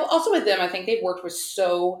hard. Also with them, I think they've worked with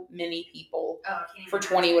so many people for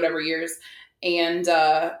 20 whatever years. And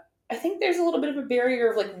I think there's a little bit of a barrier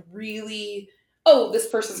of like really, this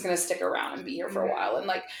person's going to stick around and be here for a while. And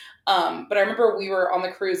like, but I remember we were on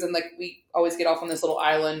the cruise and like we always get off on this little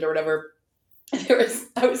island or whatever. And it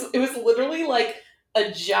was literally like a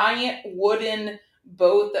giant wooden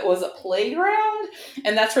boat that was a playground,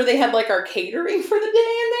 and that's where they had like our catering for the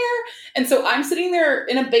day in there. And so I'm sitting there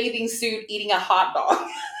in a bathing suit eating a hot dog.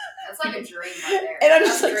 That's like a dream right there. And I'm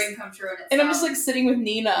just like, a dream come true in itself. And I'm just like sitting with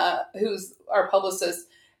Nina, who's our publicist,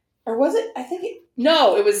 or was it? I think it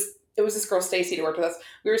was this girl Stacy who worked with us.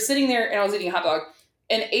 We were sitting there and I was eating a hot dog,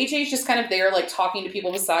 and AJ's just kind of there like talking to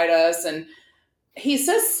people beside us, and he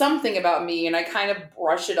says something about me, and I kind of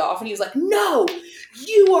brush it off, and he's like, "No,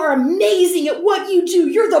 you are amazing at what you do.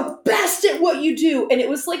 You're the best at what you do." And it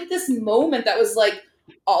was like this moment that was like,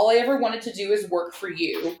 all I ever wanted to do is work for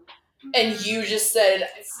you. And you just said,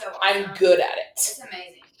 so awesome. I'm good at it. It's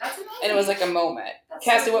amazing. That's amazing. And it was like a moment. That's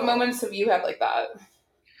Cassie, so what cool. moments have you had like that?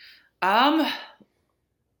 I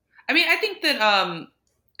mean, I think that,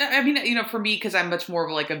 for me, because I'm much more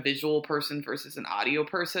of like a visual person versus an audio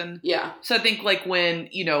person. Yeah. So I think like when,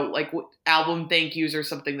 like album thank yous or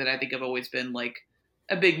something that I think have always been like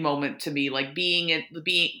a big moment to me, like being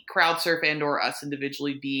Crowd Surf and or us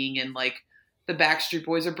individually being in like the Backstreet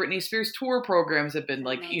Boys or Britney Spears tour programs have been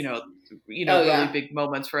like, really big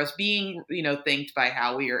moments for us, being, thanked by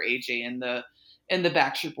Howie or AJ in the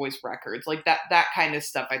Backstreet Boys records, like that kind of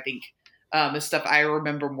stuff. I think is stuff I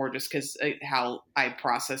remember more just because how I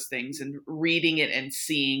process things, and reading it and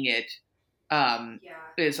seeing it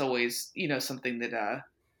is always, something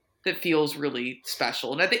that feels really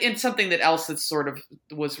special. And I think, and something that else that sort of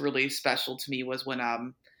was really special to me was when,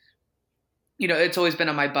 it's always been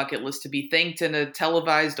on my bucket list to be thanked in a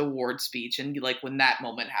televised award speech. And like when that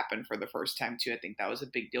moment happened for the first time too, I think that was a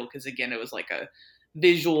big deal. Cause again, it was like a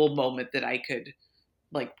visual moment that I could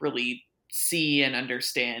like really see and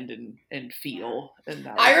understand and feel. And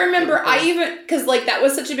I remember cause like that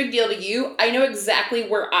was such a big deal to you. I know exactly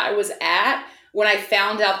where I was at when I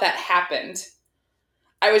found out that happened.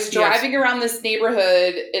 I was driving around this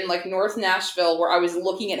neighborhood in like North Nashville where I was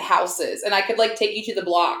looking at houses, and I could like take you to the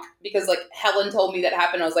block because like Helen told me that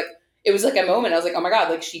happened. I was like, it was like a moment. I was like, oh my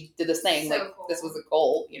God, like she did this thing. So like cool. This was a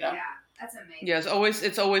goal, Yeah, that's amazing. Yeah,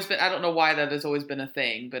 it's always been, I don't know why that has always been a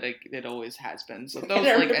thing, but it always has been. So those, and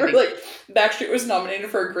I remember Backstreet was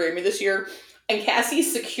nominated for a Grammy this year, and Cassie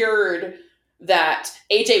secured that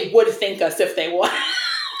AJ would thank us if they won.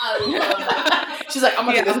 I love that. She's like, I'm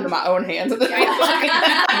gonna take this into my own hands at this point.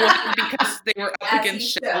 Well, because they were up As against he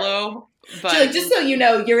should. Shallow. But She's like, just so you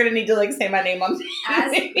know, you're gonna need to like say my name on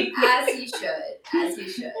As he should. That's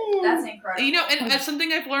incredible. you know, and that's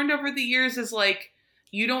something I've learned over the years is like,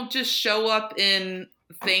 you don't just show up in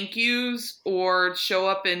thank yous or show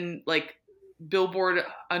up in like Billboard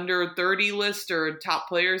under 30 list or top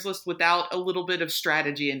players list without a little bit of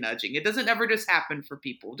strategy and nudging. It doesn't ever just happen for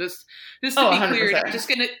people. Just to be clear,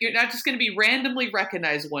 100%. you're not just gonna be randomly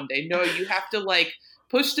recognized one day. No, you have to like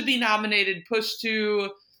push to be nominated, push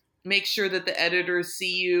to make sure that the editors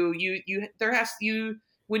see you.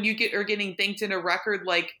 When you are getting thanked in a record,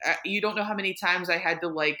 like you don't know how many times I had to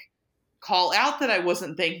like call out that I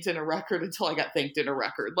wasn't thanked in a record until I got thanked in a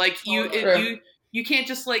record. Like you can't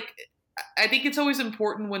just like. I think it's always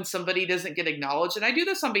important when somebody doesn't get acknowledged, and I do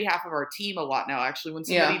this on behalf of our team a lot now. Actually, when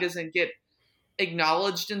somebody doesn't get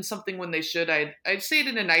acknowledged in something when they should, I'd say it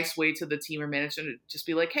in a nice way to the team or management. Just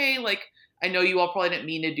be like, hey, like I know you all probably didn't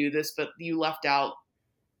mean to do this, but you left out,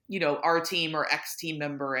 you know, our team or X team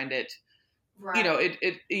member, and it. Right.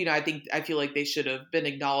 You know, I feel like they should have been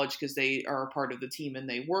acknowledged because they are a part of the team and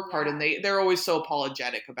they work hard and they're always so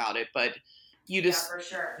apologetic about it. But you just, for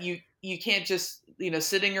sure. You can't just, you know,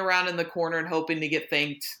 sitting around in the corner and hoping to get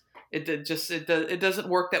thanked. It doesn't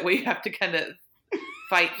work that way. You have to kind of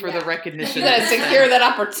fight for the recognition. You gotta secure that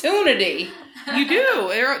opportunity. You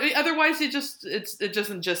do. Otherwise it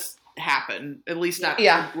doesn't just happen. At least not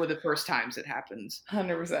with the first times it happens.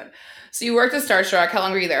 100%. So you worked at Starstruck. How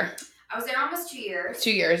long were you there? I was there almost 2 years.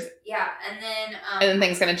 2 years. Yeah, and then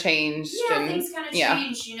things kind of changed. Yeah, things kind of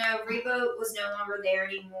changed. You know, Reba was no longer there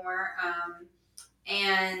anymore,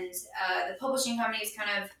 and the publishing company was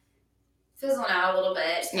kind of fizzling out a little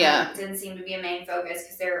bit. Yeah, didn't seem to be a main focus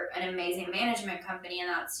because they're an amazing management company, and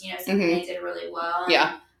that's something they did really well.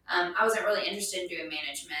 And, I wasn't really interested in doing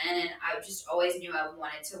management, and I just always knew I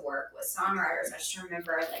wanted to work with songwriters. I just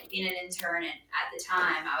remember like being an intern, and at the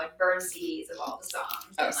time I would burn CDs of all the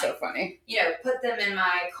songs. That was so funny. You know, put them in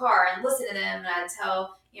my car and listen to them, and I'd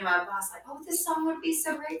tell my boss like, "Oh, this song would be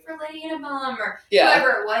so great for Lady in a Bum," or whoever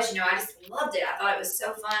it was. I just loved it. I thought it was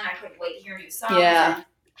so fun. I couldn't wait to hear new songs. Yeah.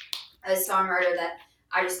 And a songwriter that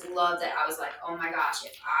I just loved it. I was like, oh my gosh,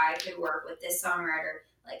 if I could work with this songwriter.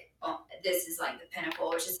 Like, this is like the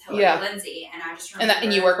pinnacle, which is Hillary Lindsay, and I just remember.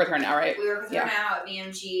 And you work with her now, right? We work with her now at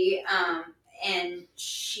BMG, and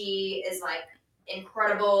she is like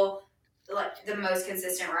incredible, like the most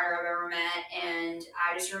consistent writer I've ever met. And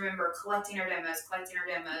I just remember collecting her demos,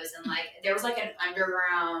 and like there was like an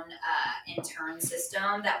underground intern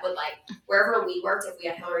system that would like wherever we worked, if we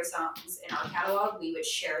had Hillary songs in our catalog, we would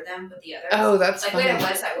share them with the others. Oh, that's like funny. We had a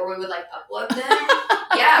website where we would like upload them.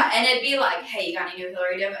 Yeah, and it'd be like, hey, you got any new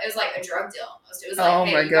Hillary demo? It was like a drug deal almost. It was like,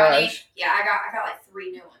 hey, you got any? Yeah, I got like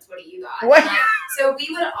 3 new ones. What do you got? What? Like, so we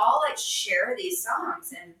would all like share these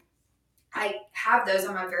songs, and I have those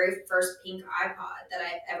on my very first pink iPod that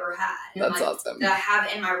I ever had. And, that's awesome. That I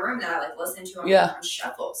have in my room that I like listen to on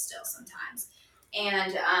shuffle still sometimes.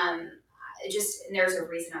 And and there's a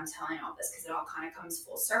reason I'm telling all this because it all kind of comes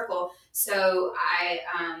full circle. So I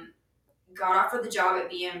got offered the job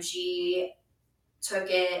at BMG.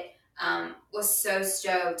 Took it, was so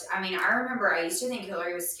stoked. I mean, I remember I used to think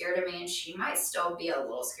Hillary was scared of me, and she might still be a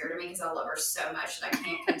little scared of me because I love her so much that I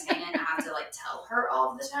can't contain it. And I have to like tell her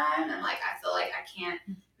all the time, and like I feel like I can't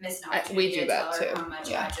miss an opportunity to tell her how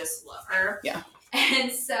much I just love her. Yeah.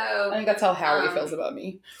 And so I think that's how Howie feels about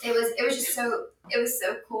me. It was just so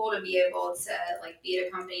cool to be able to like be at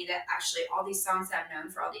a company that actually all these songs that I've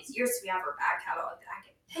known for all these years, so we have our back catalog that I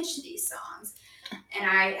could pitch these songs. And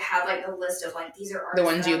I had like a list of like, these are artists. The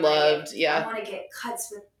ones you loved, I want to get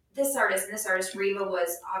cuts with this artist and this artist. Reba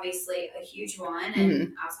was obviously a huge one.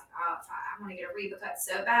 And I was like, oh, I want to get a Reba cut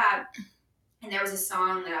so bad. And there was a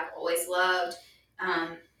song that I've always loved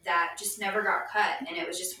that just never got cut. And it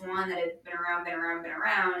was just one that had been around.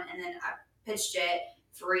 And then I pitched it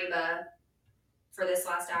for Reba for this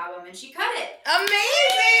last album, and she cut it. Amazing!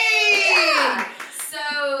 Yeah.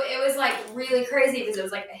 So it was like really crazy because it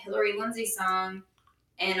was like a Hillary Lindsay song,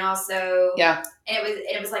 and also and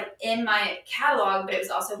it was like in my catalog, but it was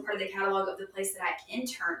also part of the catalog of the place that I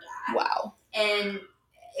interned at. Wow! And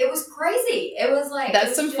it was crazy. It was like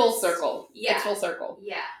that's some full circle. Yeah, it's full circle.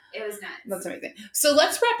 Yeah, it was nuts. That's amazing. So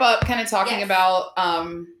let's wrap up, kind of talking about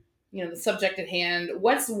the subject at hand.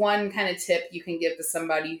 What's one kind of tip you can give to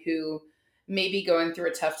somebody who may be going through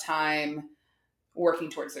a tough time working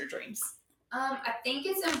towards their dreams? I think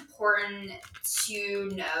it's important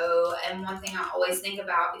to know, and one thing I always think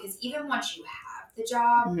about, because even once you have the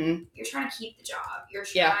job, you're trying to keep the job. You're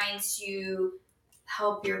trying to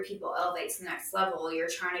help your people elevate to the next level. You're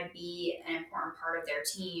trying to be an important part of their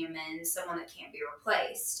team and someone that can't be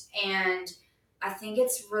replaced. And I think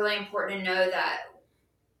it's really important to know that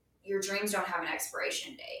your dreams don't have an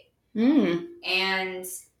expiration date. And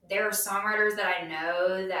there are songwriters that I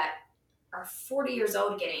know that are 40 years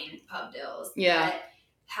old getting pub deals. That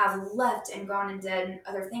have left and gone and done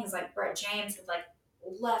other things. Like Brett James had like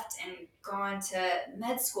left and gone to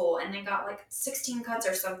med school and then got like 16 cuts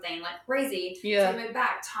or something, like crazy. So he moved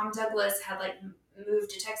back. Tom Douglas had like moved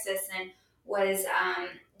to Texas and was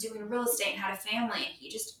doing real estate and had a family. He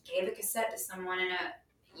just gave a cassette to someone in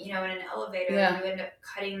in an elevator, and who ended up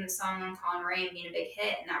cutting the song on Colin Ray and being a big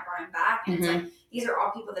hit, and that brought him back. And it's like, these are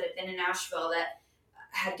all people that have been in Nashville that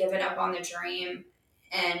had given up on the dream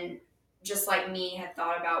and just like me had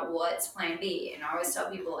thought about what's plan B. And I always tell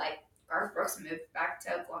people, like, Garth Brooks moved back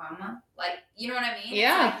to Oklahoma. Like, you know what I mean?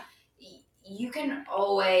 Yeah. Like, you can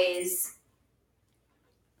always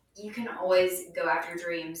go after your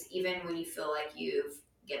dreams even when you feel like you've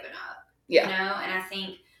given up. Yeah. You know? And I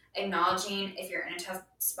think acknowledging if you're in a tough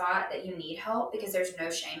spot that you need help, because there's no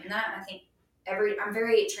shame in that. And I think I'm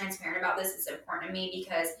very transparent about this. It's important to me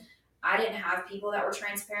because I didn't have people that were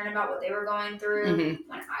transparent about what they were going through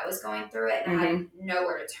when I was going through it, and I had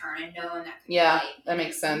nowhere to turn and no one that could relate. That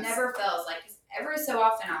makes sense. It never feels like, cause every so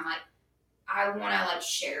often I'm like, I want to like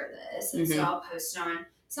share this, and so I'll post on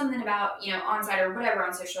something about, Onsite or whatever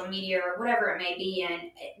on social media or whatever it may be, and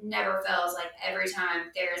it never feels like every time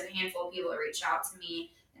there's a handful of people that reach out to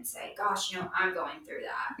me and say, gosh, I'm going through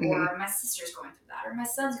that, or my sister's going through that, or my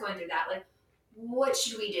son's going through that, like, what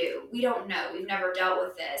should we do? We don't know. We've never dealt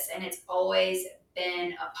with this. And it's always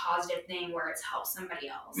been a positive thing where it's helped somebody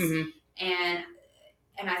else. And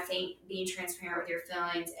I think being transparent with your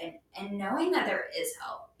feelings and knowing that there is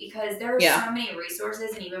help, because there are so many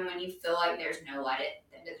resources, and even when you feel like there's no light at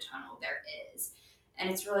the end of the tunnel, there is. And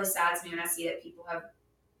it's really sad to me when I see that people have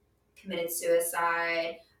committed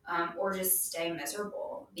suicide or just stay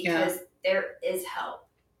miserable, because there is help.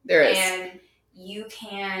 There is. And you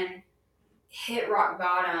can hit rock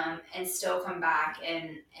bottom and still come back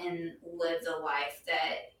and live the life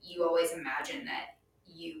that you always imagined that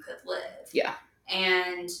you could live. Yeah.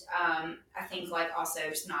 And I think, like, also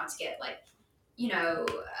just not to get like,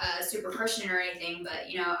 super Christian or anything, but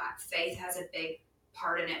faith has a big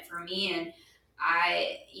part in it for me. And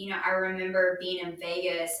I remember being in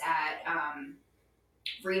Vegas at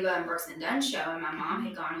Reba and Brooks and Dunn show, and my mom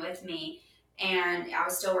had gone with me, and I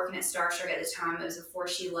was still working at Starstruck at the time. It was before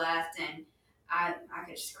she left, and I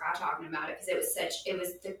could just cry talking about it, because it was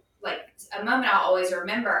a moment I'll always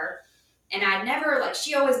remember. And I never, like,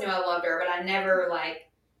 she always knew I loved her, but I never, like,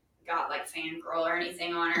 got, like, fangirl or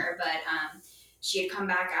anything on her. But she had come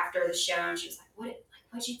back after the show, and she was like,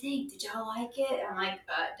 what'd you think? Did y'all like it? And I'm like,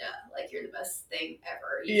 duh. Like, you're the best thing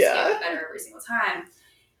ever. You just get better every single time.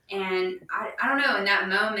 And I don't know, in that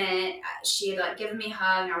moment, she had, like, given me a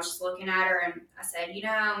hug, and I was just looking at her, and I said,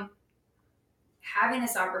 having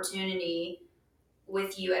this opportunity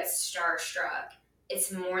with you at Starstruck,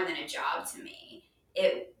 it's more than a job to me.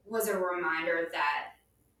 It was a reminder that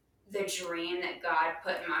the dream that God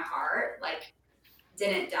put in my heart, like,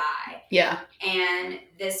 didn't die. Yeah. And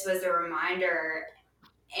this was a reminder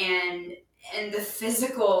and the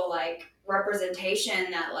physical, like,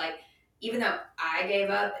 representation that, like, even though I gave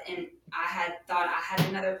up and I had thought I had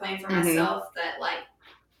another plan for myself, that, like,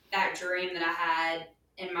 that dream that I had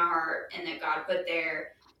in my heart and that God put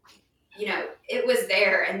there, it was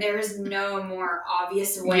there, and there was no more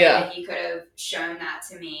obvious way that he could have shown that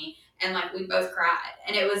to me. And, like, we both cried,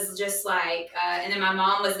 and it was just like, and then my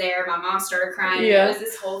mom was there. My mom started crying. It was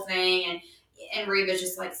this whole thing, and Reba's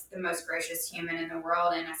just, like, the most gracious human in the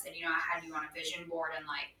world. And I said, I had you on a vision board, and,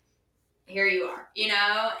 like, here you are,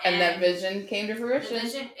 And that vision came to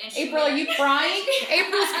fruition. April, are you crying?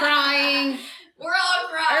 April's crying. We're all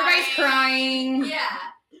crying. Everybody's crying. Yeah.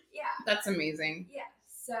 That's amazing. Yeah.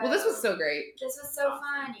 So, well, this was so great. This was so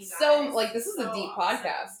fun, you guys. So, like, this is a deep awesome.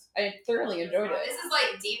 Podcast. I thoroughly enjoyed it. This is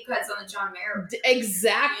like deep cuts on the John Mayer.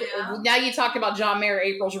 Exactly. Now you talk about John Mayer,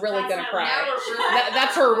 April's really going to cry. Really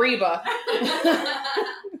that's her Reba.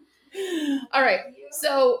 All right.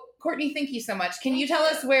 So, Courtney, thank you so much. Can you tell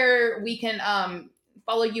us where we can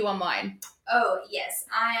follow you online? Oh, yes.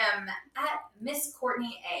 I am at Miss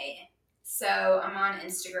Courtney A. So I'm on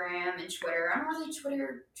Instagram and Twitter. I'm really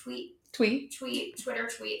Twitter tweet.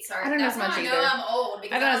 Sorry, I don't know as much either. either. I'm old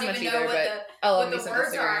because I don't even know what the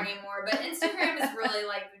words are anymore. But Instagram is really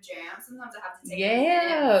like the jam. Sometimes I have to take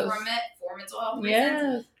a minute for mental health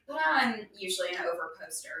reasons. But I'm usually an over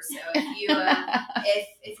poster. So if you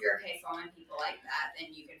if you're okay following people like that,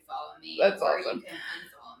 then you can follow me. That's or awesome. you can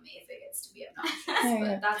unfollow me if it gets gets to be obnoxious,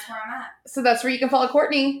 but that's where I'm at. So that's where you can follow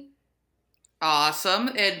Courtney. Awesome.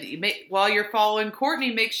 And while you're following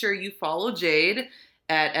Courtney, make sure you follow Jade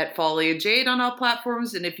at Folly of Jade on all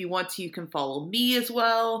platforms. And if you want to, you can follow me as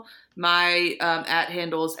well. My at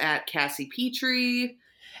handle is at Cassie Petrie.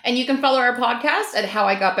 And you can follow our podcast at How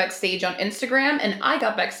I Got Backstage on Instagram and I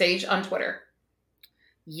Got Backstage on Twitter.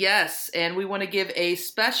 Yes, and we want to give a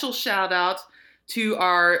special shout out to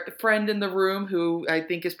our friend in the room who I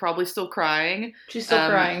think is probably still crying. She's still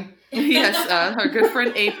crying. Yes, our good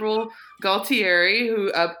friend April Galtieri,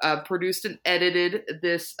 who produced and edited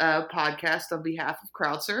this podcast on behalf of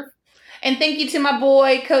CrowdSurf. And thank you to my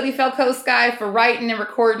boy, Cody Felkowski, for writing and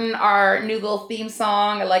recording our new little theme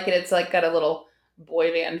song. I like it. It's like got a little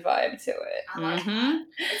boy band vibe to it. I like that.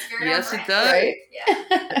 It's very yes, on it brand. does. Right?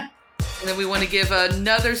 Yeah. And then we want to give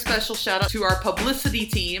another special shout out to our publicity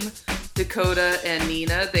team, Dakota and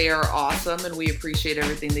Nina. They are awesome, and we appreciate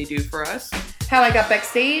everything they do for us. How I Got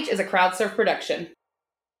Backstage is a CrowdSurf production.